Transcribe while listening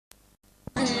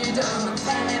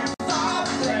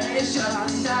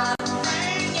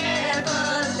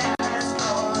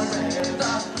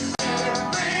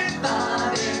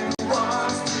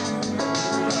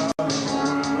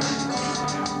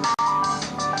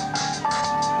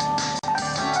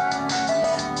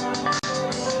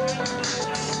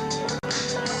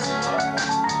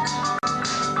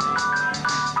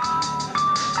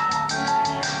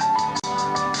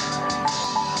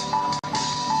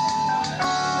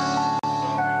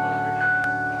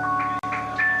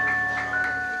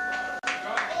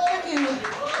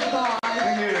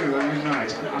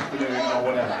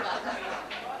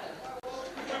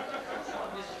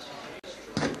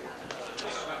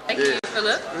Thank you,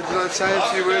 Philip. Would you like to say a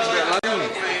few words about London?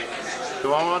 Do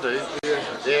I want to? Yeah.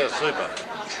 Yeah, super.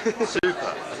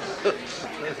 Super.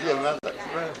 Your mother.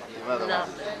 Your mother. No.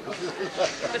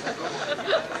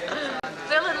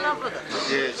 Fell in love with it.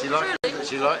 Yeah, she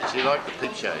liked the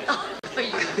peep shows. Oh,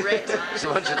 you wrecked. She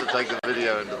wants you to take the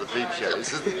video into the peep shows.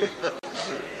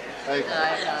 Hey, No, I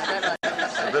don't like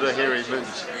that. a bit of hairy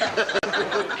minge.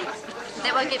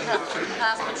 That won't get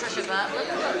past Patricia Bartlett.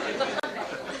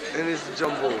 And there's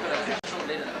John Ball.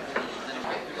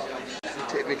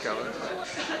 Technicolor.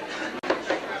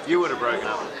 You would have broken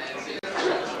up.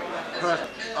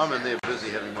 I'm in there busy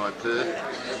having my purr.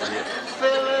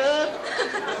 Philip!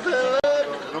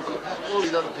 Philip! Look, all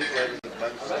these other people having the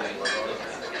bunch saying, well,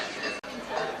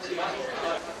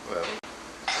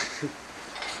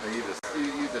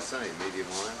 you the same, medium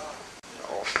wine?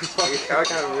 Oh, I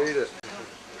can't read it.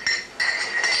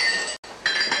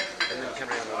 And then come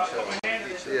around and show me.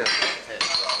 Yeah.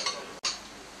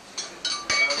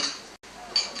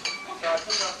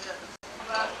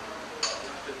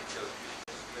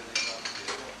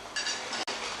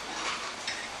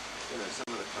 You know, some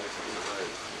of the places on the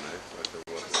road, you know, like the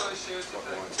what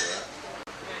wines are at.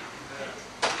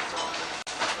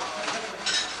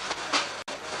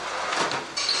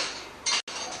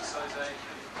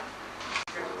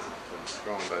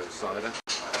 Strongbow cider.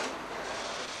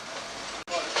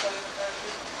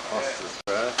 Foster's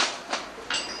Draft.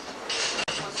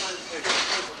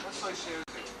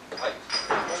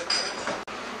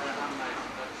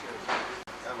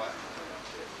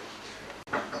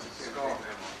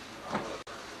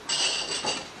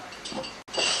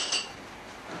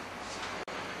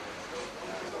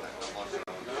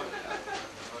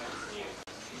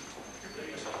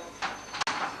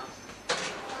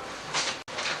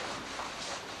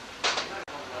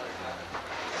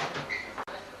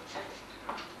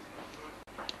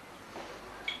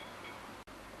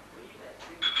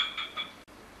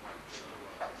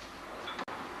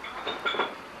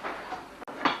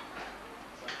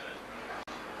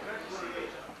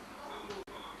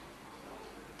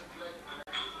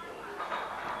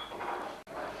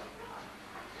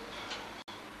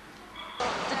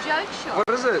 Joke shop.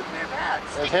 What is it?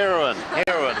 Whereabouts? It's heroin.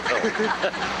 Heroin.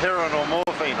 Heroin or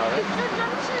morphine, I think.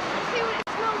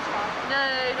 No,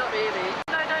 not really.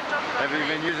 No, don't drop it. Have you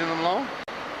been using them long?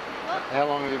 What? How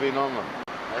long have you been on them?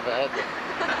 Have you had them?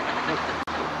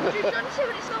 Do you want to see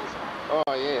what it smells like?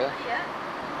 Oh, yeah. Yeah.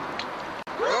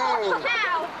 Oh!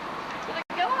 Ow! It's gonna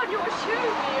go on your shoe,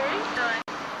 Mary. No.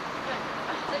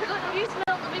 Is it good? Have you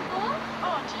smelled them before?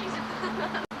 Oh, Jesus.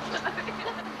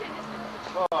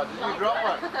 Oh, did you drop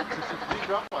one? Did you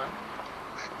drop one?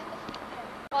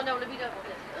 Oh, no, Libby, don't want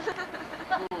it.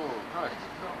 Oh, nice.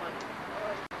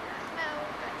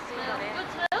 Good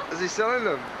smell? Is he selling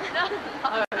them? No.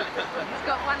 He's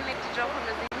got one leg to drop on his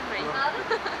enemy.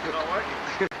 Not working.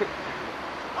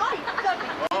 Oh, you've got it.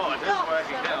 Oh, it is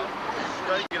working now.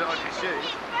 Don't get it on your shoes.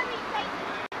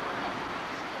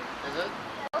 Is it?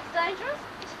 What's dangerous?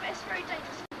 It's very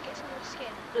dangerous if it gets on your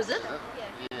skin. Is it?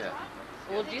 Yeah. Yeah.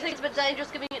 Well, do you think it's a bit dangerous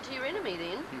giving it to your enemy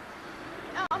then?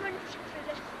 Oh, I'm only pushing through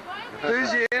this.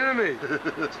 Who's your enemy?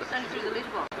 Only through the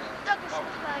letterbox. Douglas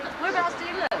McLean. Whereabouts do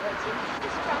you live?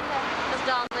 Just around there. Just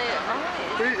down there. Oh,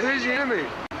 yeah. Who's your enemy? No,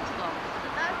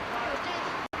 he was dead.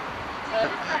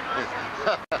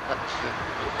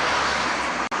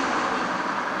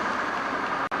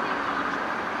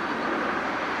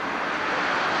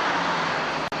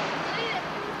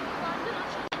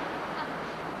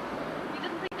 You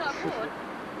didn't think I would,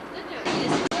 did you?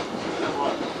 Yes.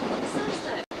 What's this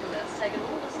thing? It's taken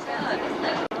all this time, isn't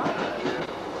it?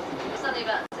 It's only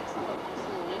about 6 o'clock this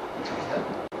morning.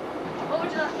 What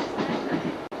would you like to say?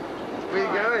 Where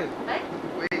you going? Hey?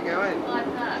 Where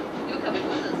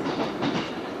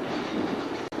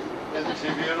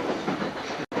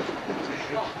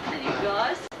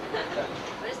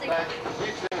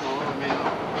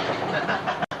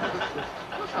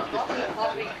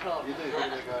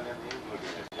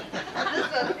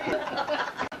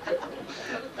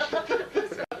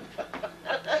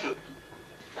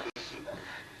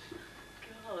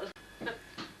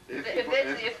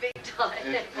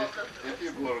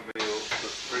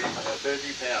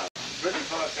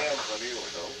on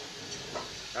yourself.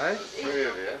 Eh? There's 3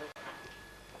 of you.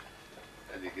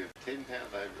 And you give £10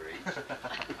 over each.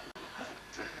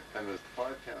 And there's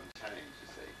 £5 change, you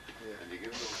see. Yeah. And you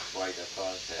give the waiter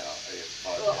 £5. And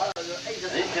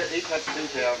he takes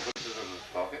 £2, puts it in his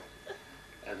pocket.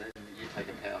 And then you take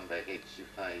 £1 back each. You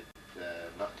paid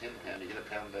not £10, you get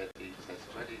 £1 back each. That's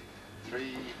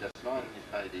 23, that's 9 you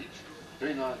paid each.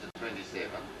 3 9s are 27.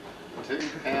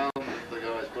 £2 the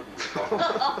guy's put in his pocket.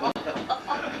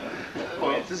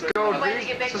 This is gold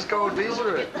visa. This is gold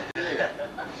visa. It.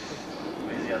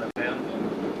 Where's the other pound?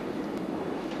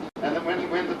 And then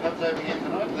when the pub's open again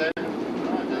tonight, they're open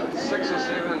tonight, do they? 6 or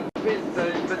 7. They're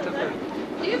a bit different.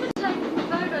 Do you ever take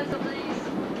photos of these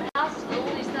houses with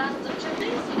all these thousands of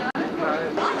chimneys, you know? No.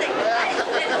 I think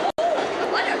they're awful.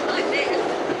 I don't like this.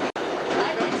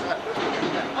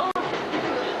 Oh.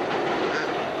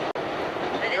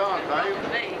 That is Go on, good fun Dave. for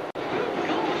me.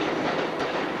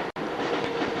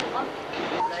 I'm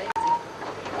lazy.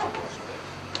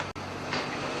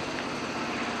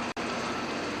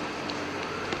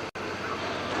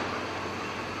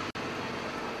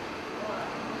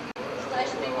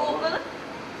 Station before minute?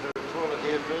 The toilet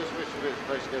here first, which is the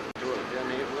place to go for the toilet? Down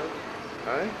here, below?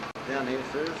 Eh? Down here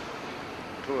first?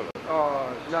 Toilet.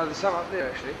 Oh, no, there's some up there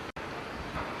actually.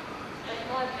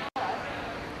 My price,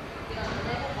 get on the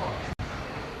letterbox.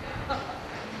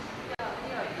 You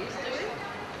don't used to.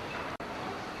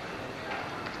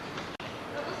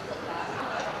 Well, this is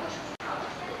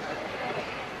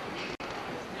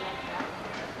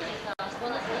a nice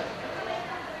one, isn't it?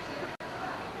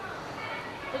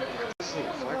 Put it in the This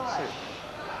is like this.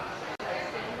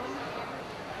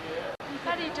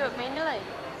 How do you do it manually?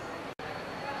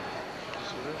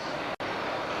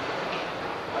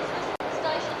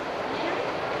 station.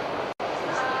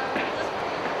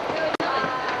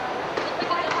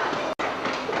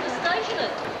 The station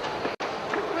it.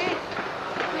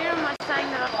 Where am I saying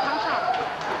that I've come from?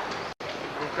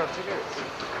 We've got tickets.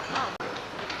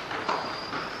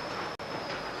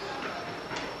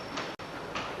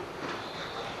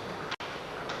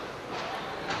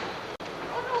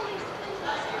 What are all these things?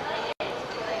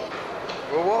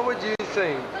 Well, what would you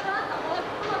think? But I'm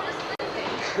just thinking. What am I doing?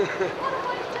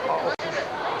 I live at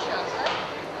Leisure,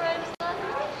 Graham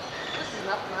Station. This is an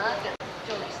upmarket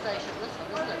jolly station, this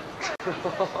one, isn't it?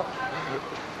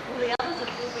 All the others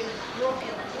have all been naughty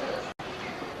and tourists.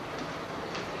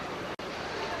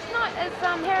 It's not, is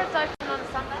Harrods open on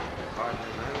Sunday? I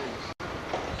don't know.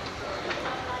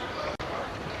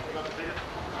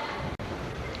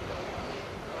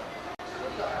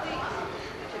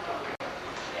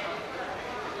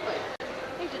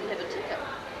 He didn't have a ticket.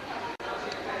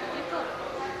 You got it.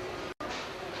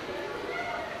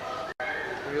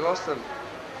 Have you lost them?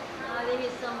 No, they're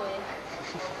here somewhere.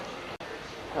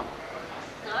 No,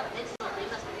 that's not there.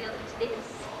 Must be the other stairs.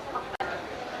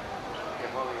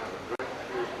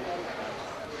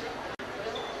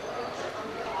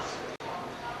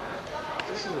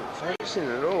 This isn't focusing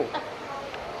at all.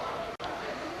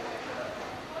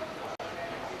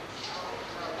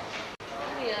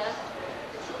 Here we are.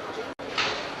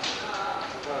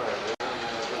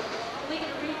 We get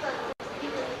a refund.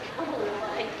 Come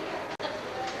away.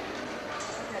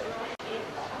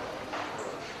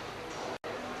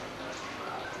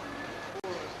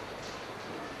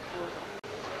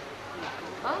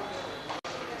 Huh?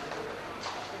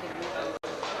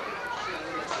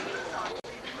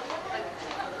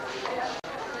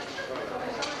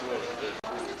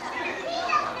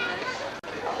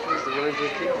 Here's the Wellington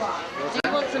kiosk. Do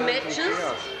you want some matches?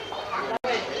 Kiosk.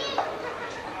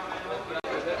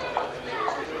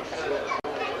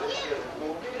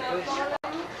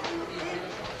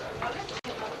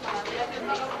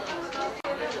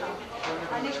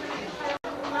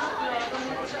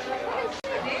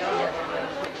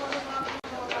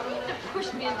 Push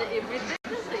me into everything.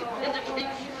 Into big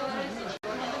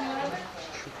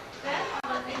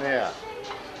Now,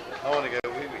 I want to go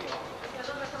wee-wee.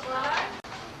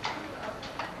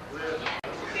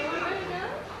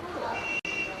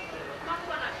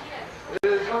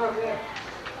 There's one up there.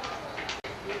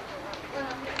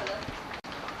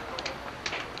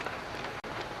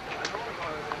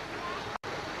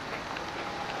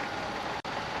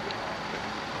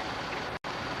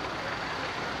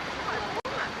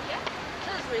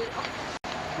 That's really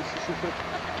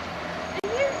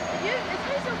If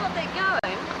you still got that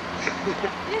going,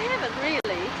 you haven't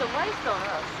really. It's a waste on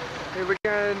us. Here we're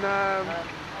going, Is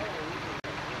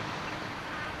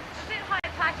that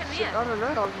Hyde Park in there? I don't know,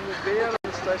 I've been out of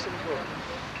the station before.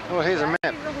 Well, here's a map.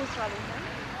 Here's the horse riding thing.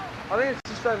 I think it's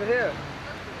just over here.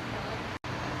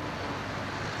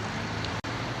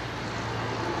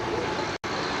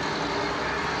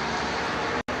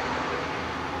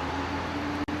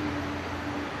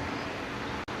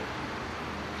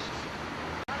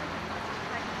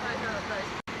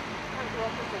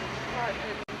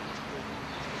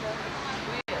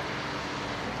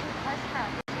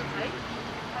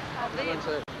 up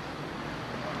there.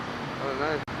 I don't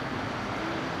know.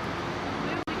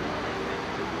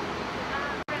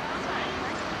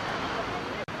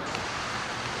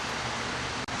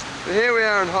 But here we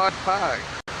are in Hyde Park.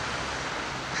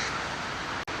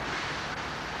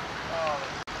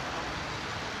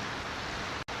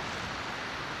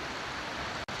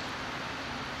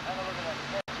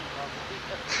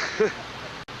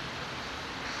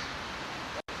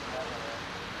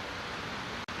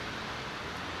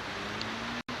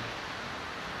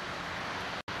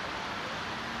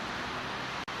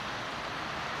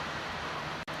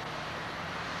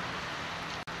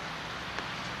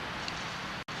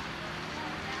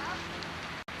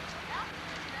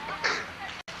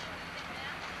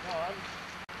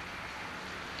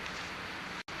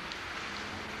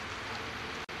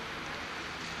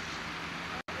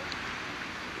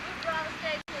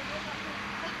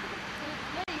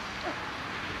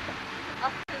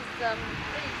 It's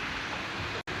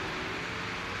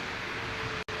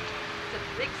a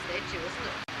big statue, isn't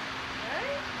it?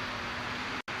 Eh?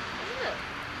 Isn't it?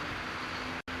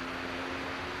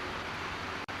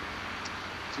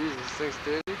 Jesus, this thing's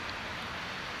dirty.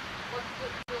 What's the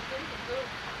thing to do?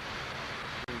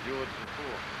 George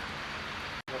before.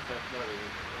 What's that bloody?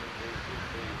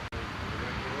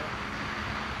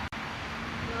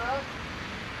 No.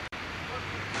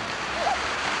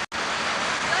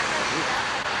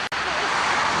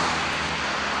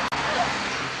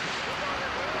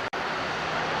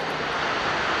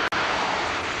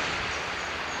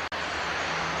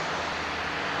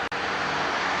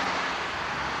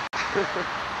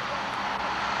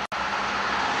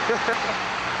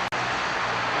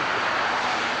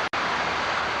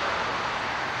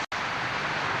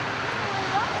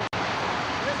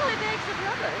 There's only bags of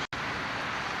rubbish.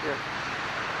 Yeah.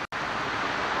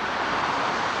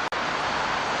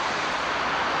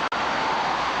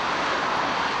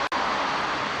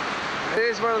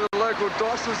 Here's one of the local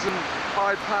dossers in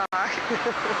Hyde Park.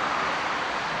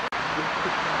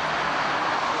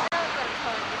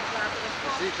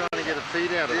 Is he trying to get a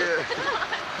feed out of it?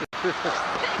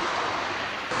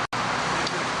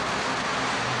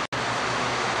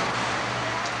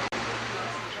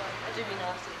 Do be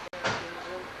nice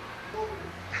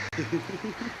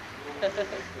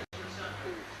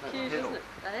Cute, isn't it?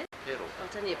 Eh? Pedal. Oh,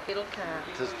 it's only a pedal car.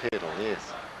 It is pedal,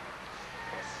 yes.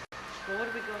 Well, what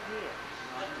have we got here?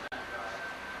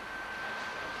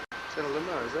 Is that a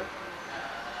limo, is it?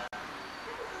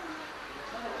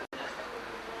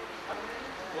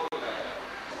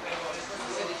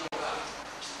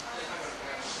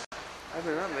 I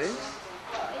don't know, mate.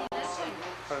 I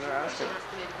don't know, ask him.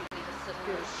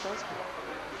 Yeah, just ask him.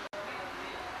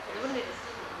 They wouldn't need to sit.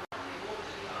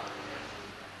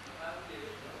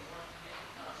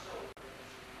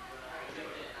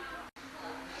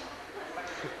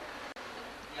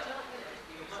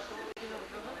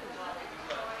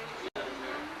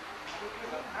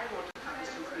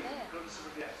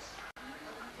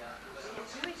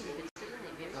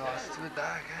 Oh, it's too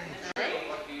dark, eh?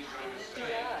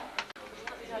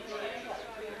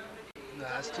 No,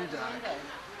 it's too dark. No.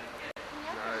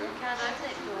 Can't open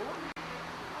that door.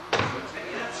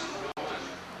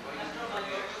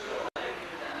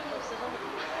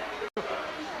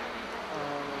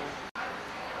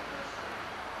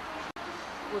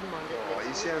 Wouldn't mind it. Oh,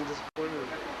 you sound disappointed.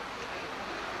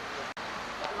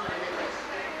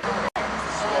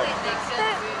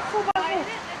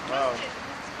 Wow.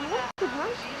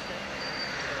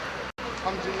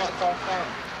 Comes in like Hong Kong.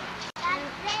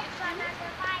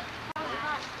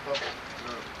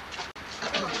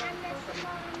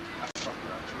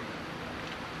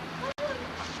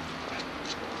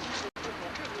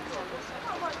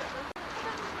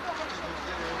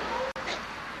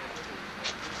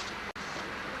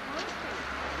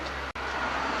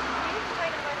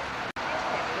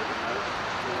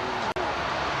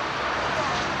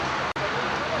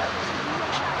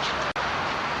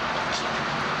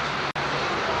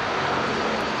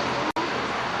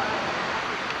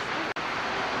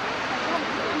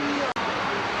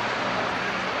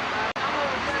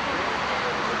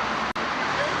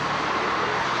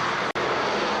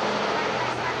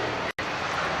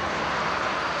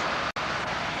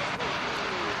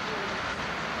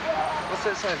 What's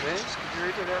that say, man? Could you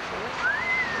read it out for me?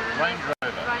 Range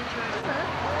Rover. Range Rover.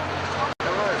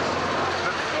 How much?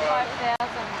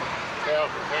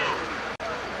 55,000 pounds.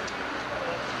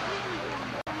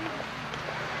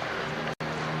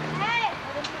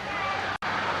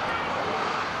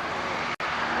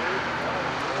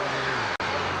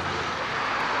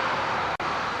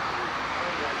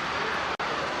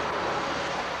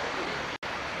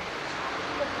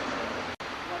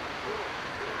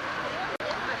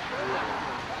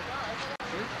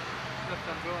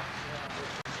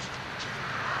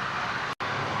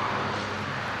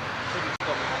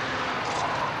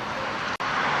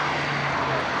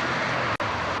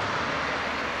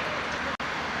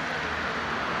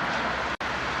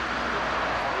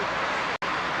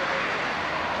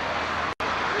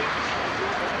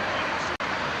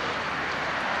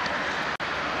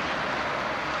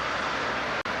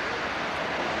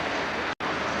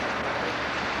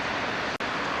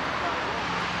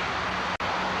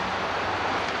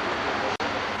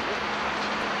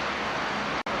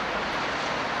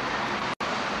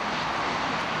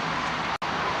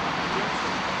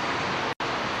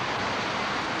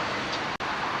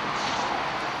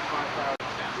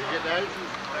 Yeah.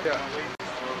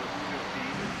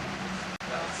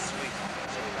 That's sweet.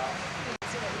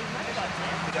 So what we had about it.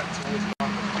 Put that towards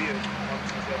Marcus Beard.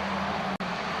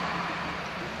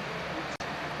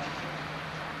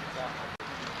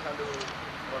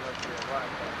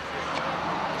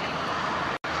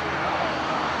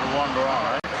 The Wander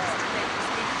Eye.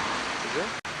 Is it?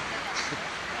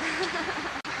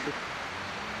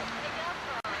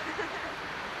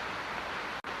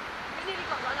 We nearly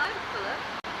got run over, Philip.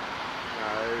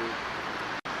 No.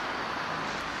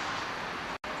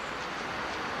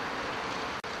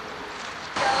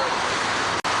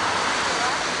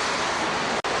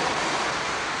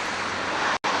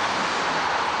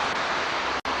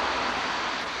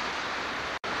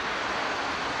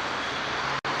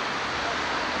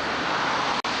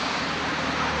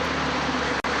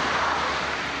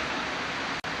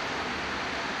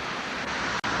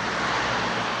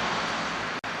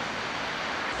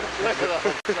 Look at that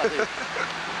bloody... Did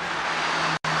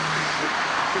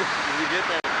you get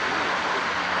that?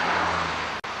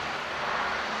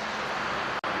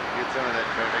 Get some of that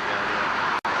traffic down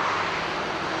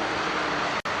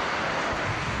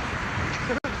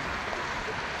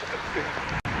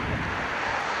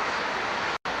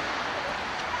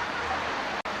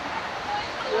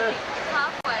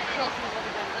Halfway across and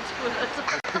we're going to the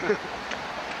toilet.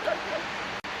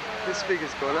 The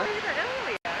speaker's corner. Oh,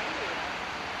 yeah.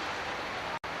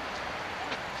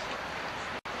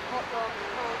 Hot dog,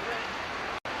 cold drink.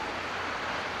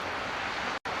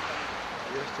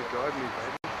 You have to guide me,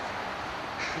 baby.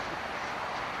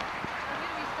 When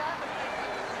did we start the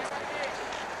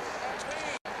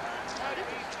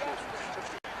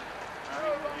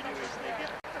What they do is they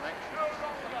get a collection of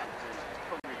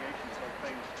congregations or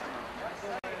things come up.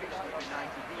 Maybe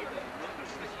 90 people.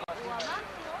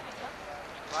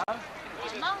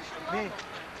 Me.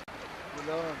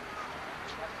 Malone.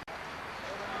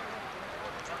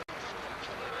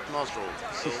 nostrils.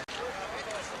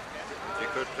 You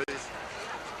could please.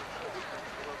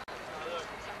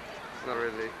 Not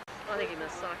really. I think he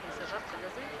must psych himself up to,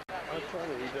 does he? I'm trying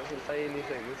to, he doesn't say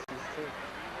anything. This is true.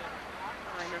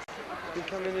 Oh, he must. He's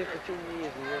been coming here for 10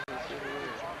 years and he hasn't seen me.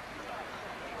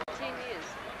 10 years.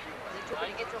 Does he talk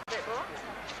when he gets off that box?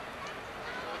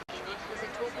 Does he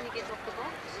talk when he gets off the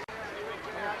box?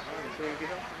 So you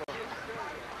get off the box.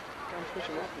 Come push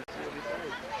him off and see what he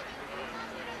says.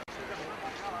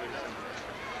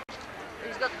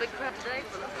 He's got the big crowd today,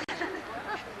 Philip.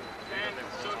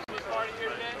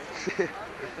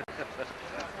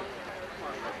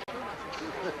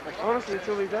 Honestly,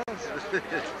 until he does.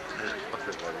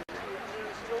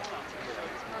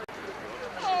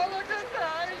 Oh, look at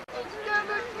that! It's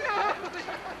gonna go!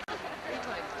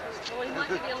 Well, he might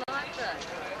give you a light though.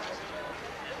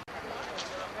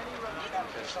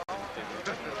 What did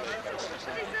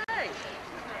he say?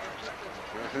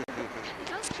 He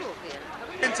does talk here.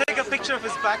 You can take a picture of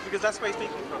his back because that's where he's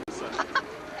taking from. So.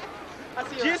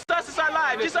 Jesus is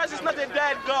alive. Jesus is not a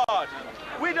dead God.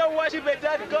 We don't worship a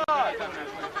dead God.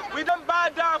 We don't bow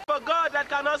down for God that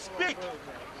cannot speak.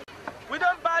 We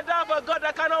don't bow down for God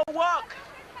that cannot walk.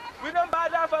 We don't bow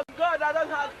down for God that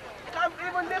can't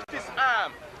even lift his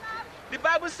arm. The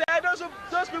Bible said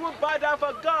those people bow down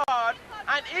for God,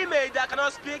 an image that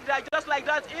cannot speak, that just like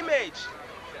that image.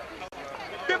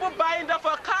 People buying down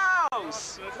for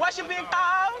cows, worshiping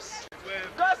cows.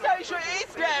 God said you should eat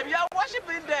them. You're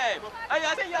worshiping them. And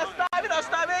you're saying you're starving of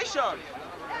starvation.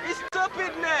 It's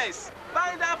stupidness.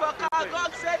 Buying down for cows.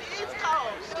 God said eat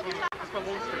cows.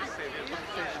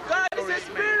 God is a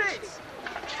spirit.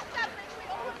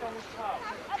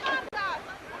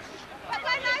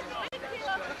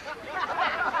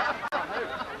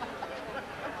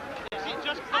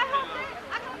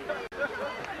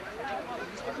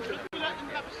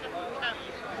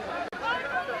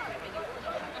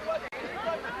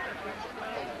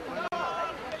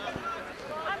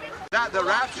 That the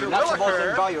rapture will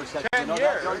occur 10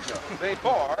 years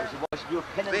before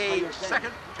the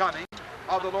second coming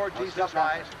of the Lord Jesus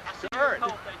Christ to earth.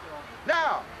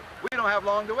 Now, we don't have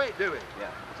long to wait, do we?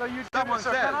 So you Someone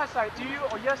so said, can I say, do you,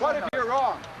 or yes what or if no, you're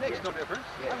wrong? Makes no difference.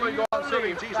 We're going on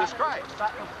serving Jesus Christ.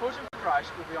 that the foot of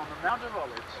Christ will be on the Mount of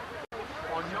Olives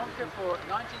on Yom Kippur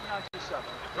 1997,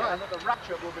 Right. and that the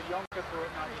rapture will be Yom Kippur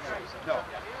 1987? No.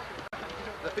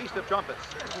 The Feast of Trumpets,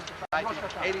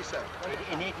 1987.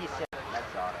 In 87,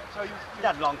 that's all right. So you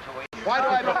Not long to wait. Why do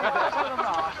I believe tell that? them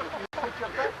now, if you put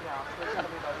your bet down, there's going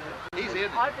to be no He's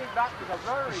in. I think that is a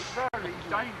very, very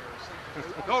dangerous thing to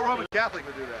do. No Roman Catholic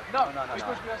would do that. No,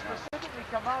 because we are specifically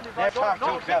commanded by They're far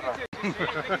God. too Not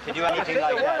clever to do anything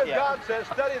like The that, Word of yeah. God says,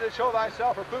 study to show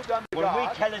thyself approved unto When we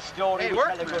God. tell a story, A we tell a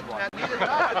workman good one. that needeth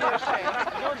not to be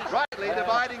ashamed, rightly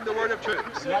dividing the word of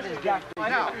truth. That is exactly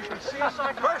Now, it.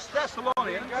 1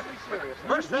 Thessalonians, 1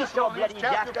 He's so Thessalonians bloody chapter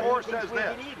jacked that 4 he thinks says we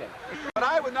this, believe him. but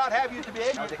I would not have you to be Now,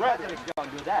 ignorant, the brethren, Catholics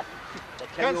don't do that. They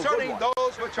tell you a good concerning one.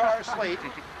 those which are asleep,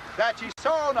 that ye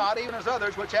sorrow not, even as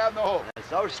others which have no hope.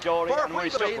 It's our story, For and if we're we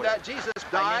stuck believe with that it. Jesus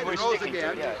died we're and rose sticking to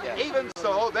it, again, yeah. even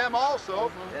so them also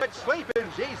which sleep in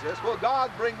Jesus will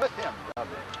God bring with him.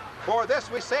 For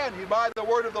this we say unto you by the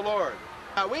word of the Lord.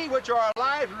 Now we which are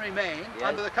alive and remain Yes.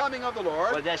 unto the coming of the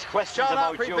Lord Well, there's questions shall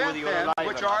not about you, prevent whether you're them alive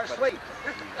which or are not, but- asleep.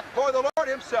 For the Lord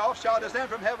himself shall descend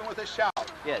from heaven with a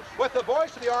shout, Yes. with the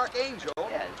voice of the archangel,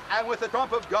 Yes. and with the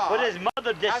trump of God. But his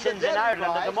mother descends in dead in Ireland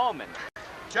at the Christ moment.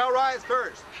 shall rise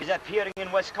first. She's appearing in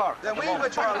West Cork. Then at the we moment.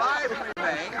 which are alive and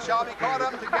remain shall be caught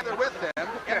up together with them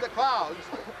in the clouds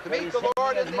to Well, meet he's the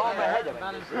Lord sending in his the mom ahead air, of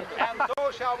him. and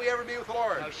so shall we ever be with the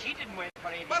Lord. No, she didn't wait for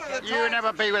any. But at the You time-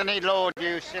 never be with any Lord,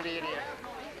 you silly idiot.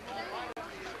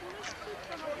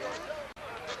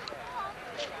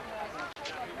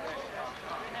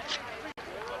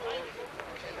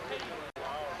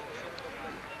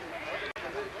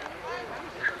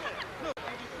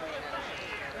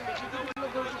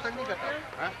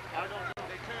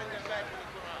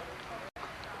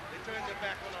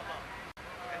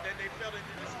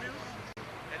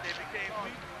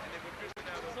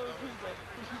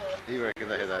 You reckon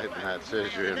they had open heart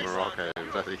surgery in Morocco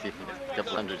bloody a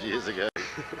couple hundred years ago?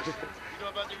 You know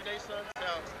about the Renaissance?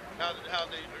 How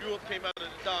the Europe came out of the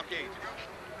Dark Ages.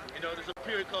 You know, there's a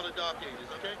period called the Dark Ages,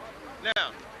 okay?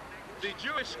 Now, the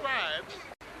Jewish scribes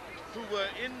who were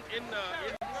in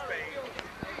Spain.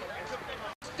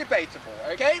 It's debatable,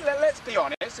 okay? Let's be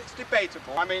honest, it's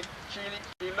debatable. I mean,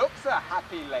 she looks a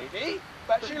happy lady,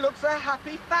 but she looks a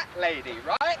happy fat lady,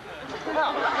 right?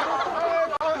 Now,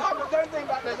 I don't think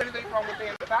that there's anything wrong with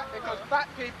being fat, because fat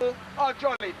people are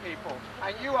jolly people,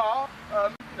 and you are,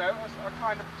 you know, a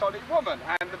kind of jolly woman.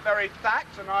 And the very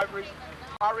fact, and I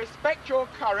respect your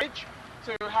courage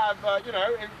to have, you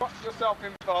know, got yourself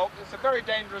involved. It's a very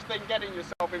dangerous thing getting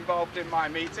yourself involved in my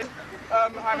meeting.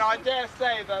 And I dare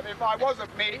say that if I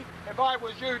wasn't me, if I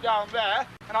was you down there,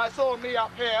 and I saw me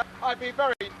up here, I'd be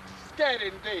very scared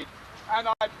indeed. And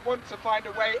I'd want to find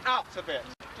a way out of it,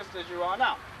 just as you are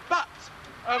now. But,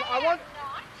 I want...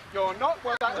 You're not?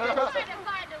 Well, that's because...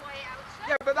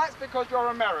 Yeah, but that's because you're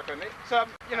American. It's,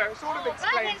 you know, it sort of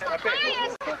explains it a bit.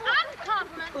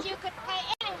 Compliment you could pay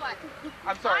anyone.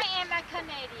 I'm sorry. I am a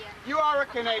Canadian. You are a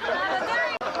Canadian. I'm a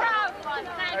very proud one,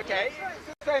 thank Okay, it's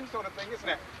the same sort of thing, isn't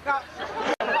it? Now, you.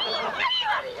 Are you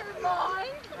out of your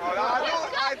mind?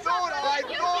 I thought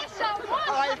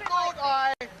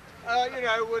I, you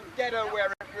know, would get her where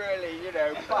it really, you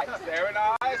know, bites there, and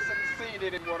I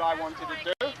succeeded in what I wanted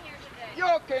to do.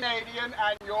 You're Canadian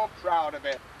and you're proud of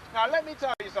it. Now, let me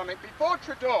tell you something. Before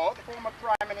Trudeau, the former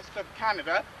Prime Minister of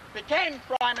Canada, became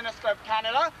Prime Minister of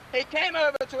Canada, he came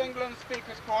over to England's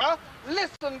Speaker's Corner,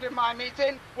 listened to my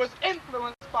meeting, was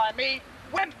influenced by me,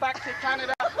 went back to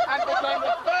Canada, and became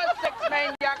the first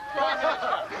six-maniac Prime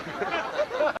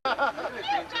Minister.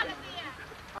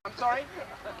 I'm sorry?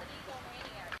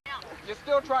 You're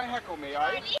still trying to heckle me,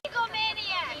 are you? You're an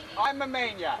egomaniac. I'm a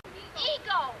maniac.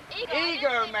 Ego.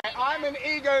 I'm an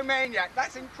egomaniac.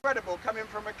 That's incredible coming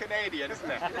from a Canadian, isn't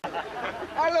it?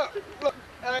 Now look,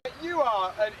 you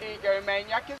are an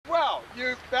egomaniac as well.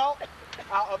 You felt,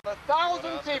 out of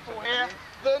 1,000 people here,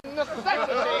 the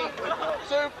necessity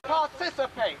to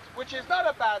participate, which is not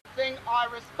a bad thing. I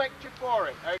respect you for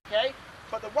it, okay?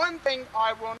 But the one thing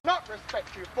I will not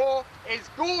respect you for is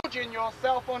gorging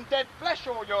yourself on dead flesh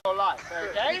all your life,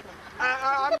 okay?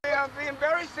 I'm being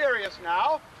very serious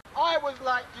now. I was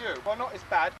like you. Well, not as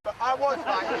bad, but I was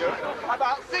like you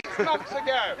about 6 months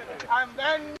ago. And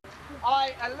then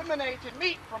I eliminated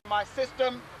meat from my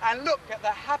system and look at the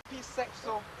happy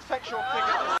sexual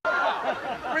figure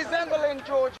resembling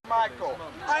George Michael.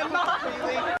 I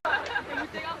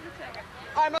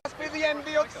must be the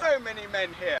envy of so many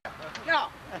men here.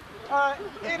 Now,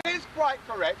 it is quite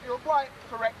correct. You're quite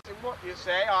correct in what you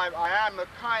say. I am a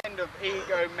kind of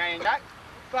egomaniac.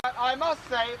 But I must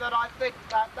say that I think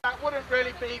that wouldn't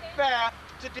really be fair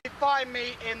to define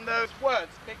me in those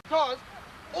words, because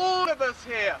all of us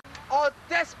here are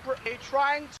desperately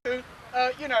trying to,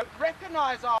 you know,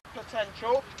 recognize our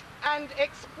potential and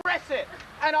express it.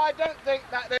 And I don't think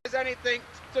that there's anything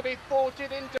to be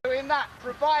faulted in doing that,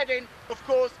 providing, of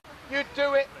course, you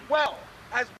do it well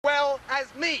as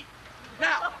me.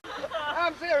 Now,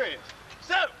 I'm serious.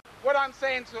 So, what I'm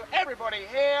saying to everybody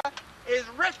here is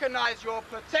recognize your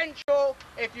potential.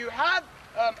 If you have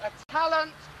a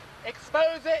talent,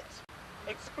 expose it,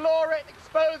 explore it,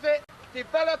 expose it,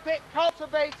 develop it,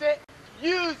 cultivate it,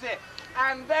 use it,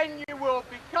 and then you will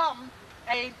become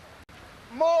a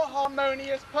more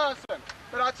harmonious person.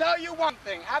 But I'll tell you one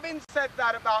thing, having said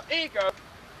that about ego,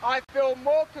 I feel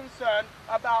more concerned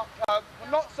about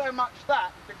not so much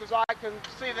that, because I can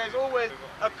see there's always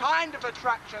a kind of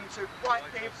attraction to white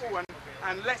people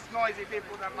and less noisy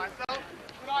people than myself.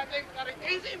 But I think that it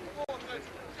is important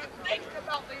to think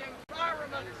about the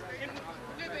environment in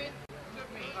living, to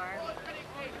be more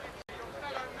dedicated to your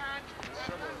fellow man.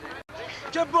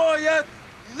 که باید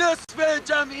نصف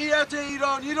جمعیت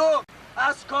ایرانی رو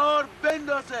از کار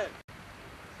بندازه.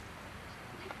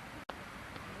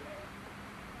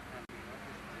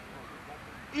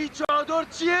 این چادر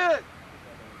چیه؟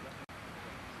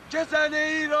 که زن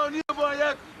ایرانی رو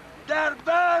باید در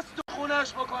بست تو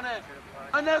خونش بکنه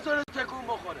و نذاره تکون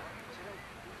بخوره.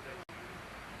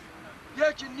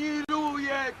 یک نیروی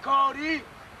کاری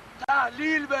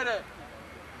تحلیل بره.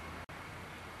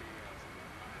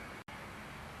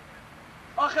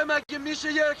 آخه مگه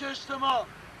میشه یک اجتماع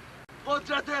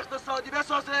قدرت اقتصادی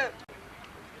بسازه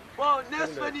با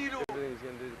نصف نیرو؟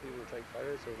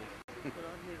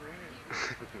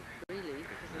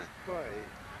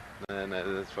 No,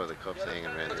 that's why the cops hanging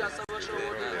around.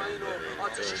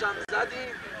 آتیشم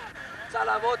زدیم،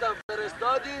 صلواتم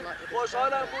فرستادیم،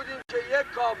 خوشحالم بودیم که یک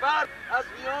کافر از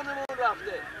میانمون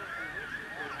رفته.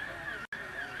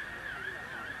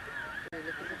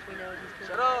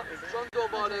 چرا؟ چون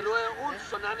دنبال روی اون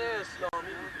سنن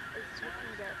اسلامی بود.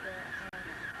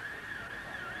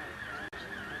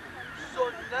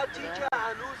 سنتی که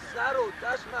هنوز سر و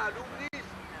تش معلوم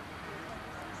نیست.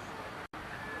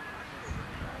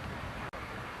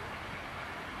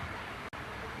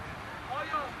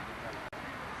 آیا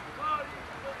کاری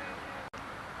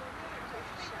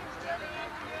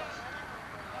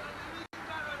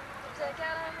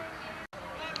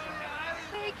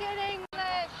Speak in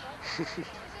English. This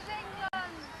is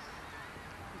England.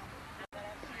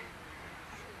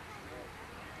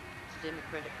 It's a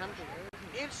democratic country.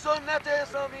 این سنت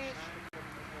اسلامی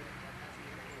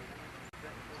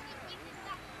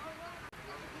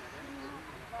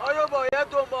آیا باید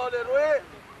دنبال روی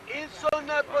این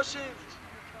سنت باشیم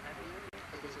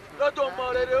یا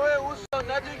دنبال روی اون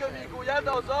سنتی که میگوید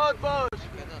آزاد باش؟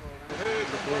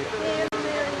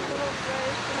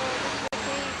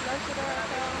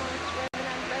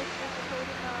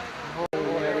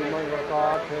 Mother of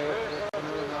God, pray for us sinners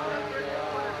now and at the hour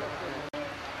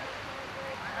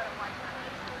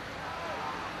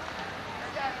of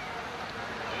our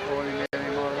death. Amen. Holy Mary,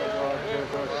 Mother of God, pray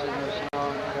for us sinners now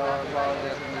and at the hour of our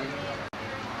death. Amen.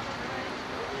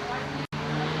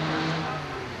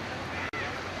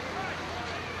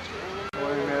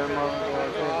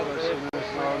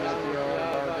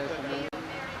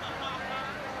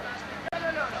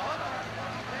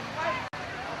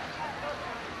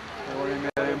 Holy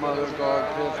Mary, Mother of God,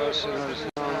 pray for us sinners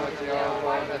now and at the hour of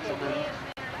our death. Amen.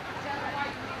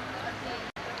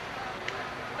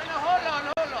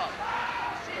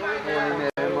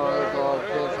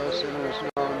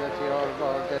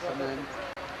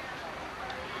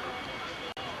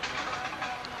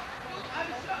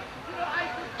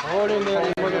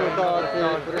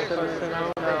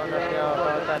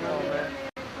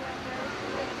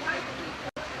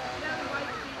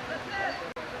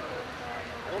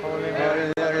 Holy Mary,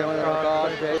 Mother of God,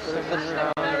 pray for us sinners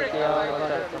now and at the hour of our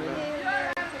death. Amen.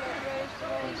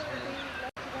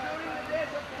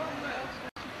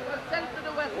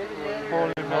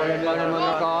 Holy Mary, Mother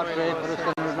of God, pray for us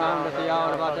sinners now and at the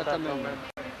hour of our death. Amen.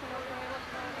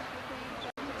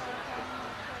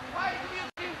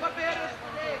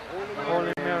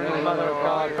 Holy Mary, Mother of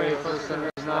God, pray for us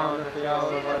sinners now and at the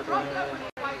hour of our death. Amen.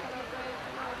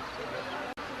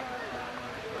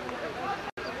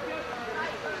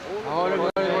 Holy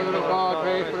Mary, Mother of God,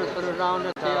 pray for us sinners now and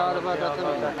at the hour of our death.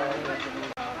 Amen.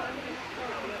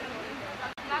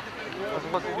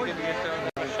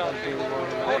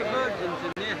 All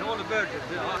the virgins,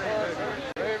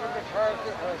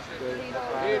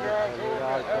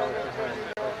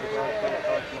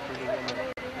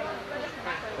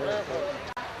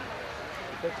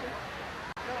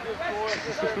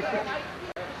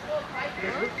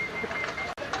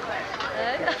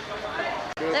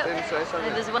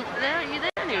 There's one there. You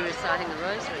there? You're reciting the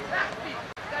rosary.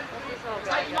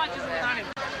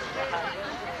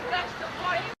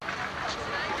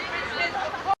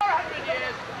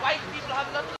 White people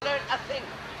have not learned a thing.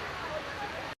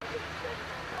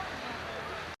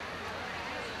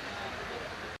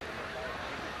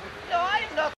 No,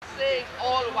 I'm not saying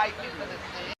all white people are the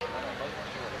same.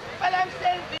 But I'm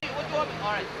saying, what do you want me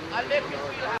right. I'll make you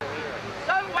feel happy.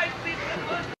 Some white people are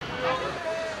good.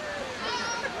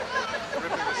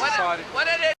 What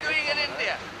are they doing in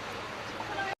India?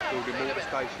 Building water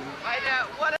stations.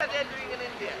 What are they doing in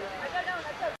India?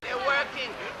 They're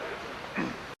working.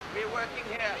 We're working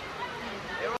here.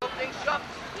 They're opening shops.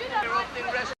 They're opening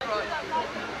restaurants.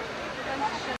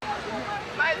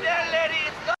 My dear lady,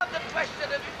 it's not the question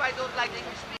of if I don't like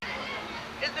English people.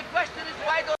 The question is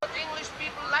why don't English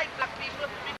people like black people?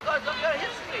 Because of your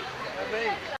history.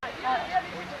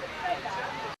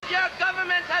 Your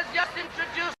government has just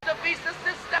introduced the visa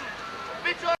system,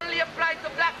 which only applies to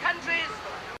black countries.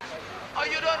 Or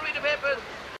you don't read the papers.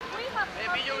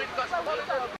 Maybe you read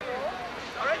Cosmopolitan.